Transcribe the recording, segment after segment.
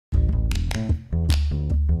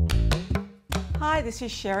Hi, this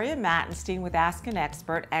is Sherry Mattenstein with Ask an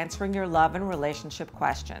Expert, answering your love and relationship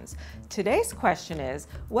questions. Today's question is,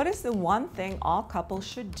 what is the one thing all couples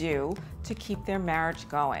should do to keep their marriage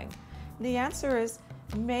going? The answer is,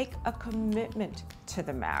 make a commitment to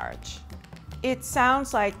the marriage. It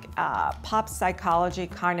sounds like a pop psychology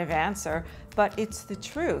kind of answer, but it's the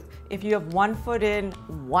truth. If you have one foot in,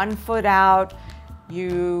 one foot out,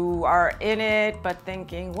 you are in it, but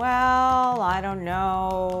thinking, well, I don't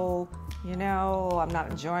know, I'm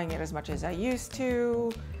not enjoying it as much as I used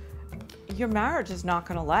to, your marriage is not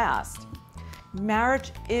going to last.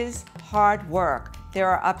 Marriage is hard work. There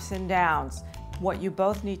are ups and downs. What you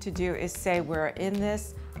both need to do is say, we're in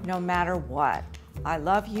this no matter what. I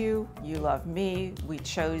love you, you love me, we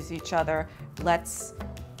chose each other. Let's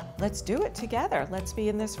do it together. Let's be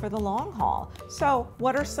in this for the long haul. So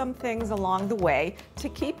what are some things along the way to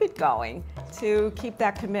keep it going, to keep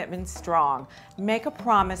that commitment strong? Make a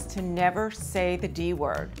promise to never say the D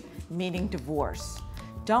word, meaning divorce.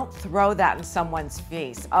 Don't throw that in someone's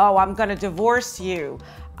face. Oh, I'm going to divorce you.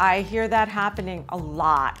 I hear that happening a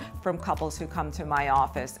lot from couples who come to my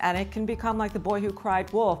office, and it can become like the boy who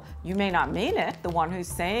cried wolf. You may not mean it, the one who's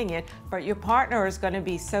saying it, but your partner is going to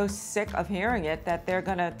be so sick of hearing it that they're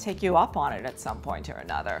going to take you up on it at some point or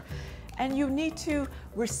another. And you need to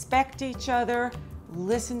respect each other,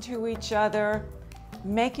 listen to each other,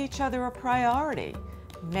 make each other a priority.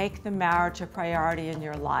 Make the marriage a priority in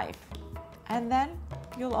your life. And then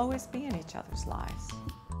you'll always be in each other's lives.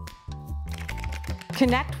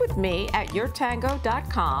 Connect with me at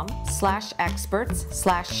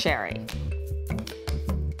yourtango.com/experts/Sherry.